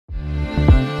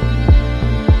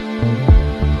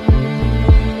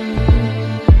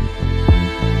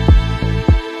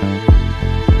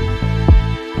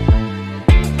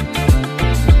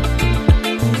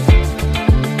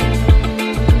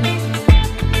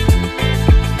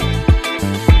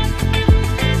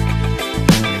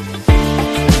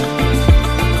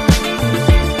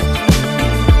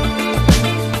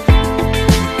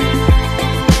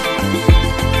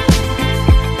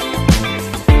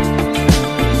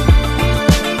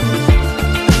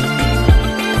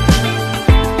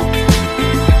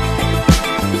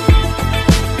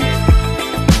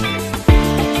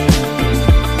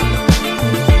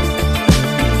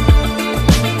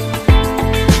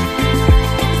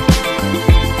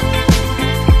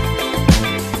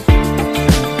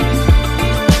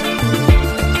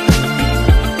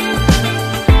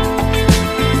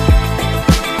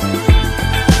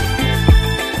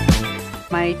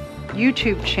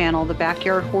YouTube channel, The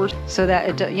Backyard Horse, so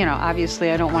that it, you know,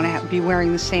 obviously I don't want to be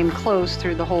wearing the same clothes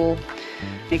through the whole.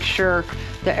 Make sure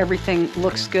that everything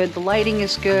looks good. The lighting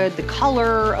is good. The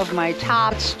color of my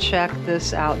tops. Check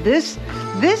this out. This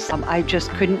I just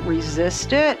couldn't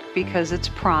resist it because it's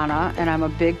Prana and I'm a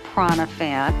big Prana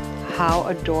fan. How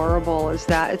adorable is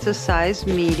that? It's a size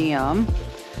medium.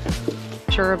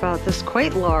 Sure about this,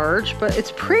 quite large, but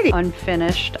it's pretty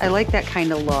unfinished. I like that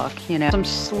kind of look, you know. Some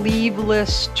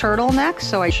sleeveless turtleneck,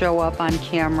 so I show up on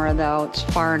camera though. It's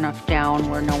far enough down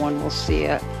where no one will see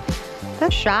it.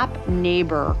 That's Shop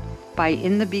Neighbor by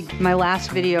my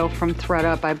last video from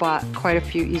ThredUp. I bought quite a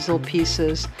few easel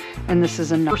pieces, and this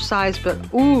is another size, but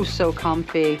ooh, so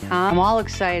comfy, huh? I'm all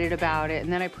excited about it,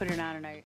 and then I put it on and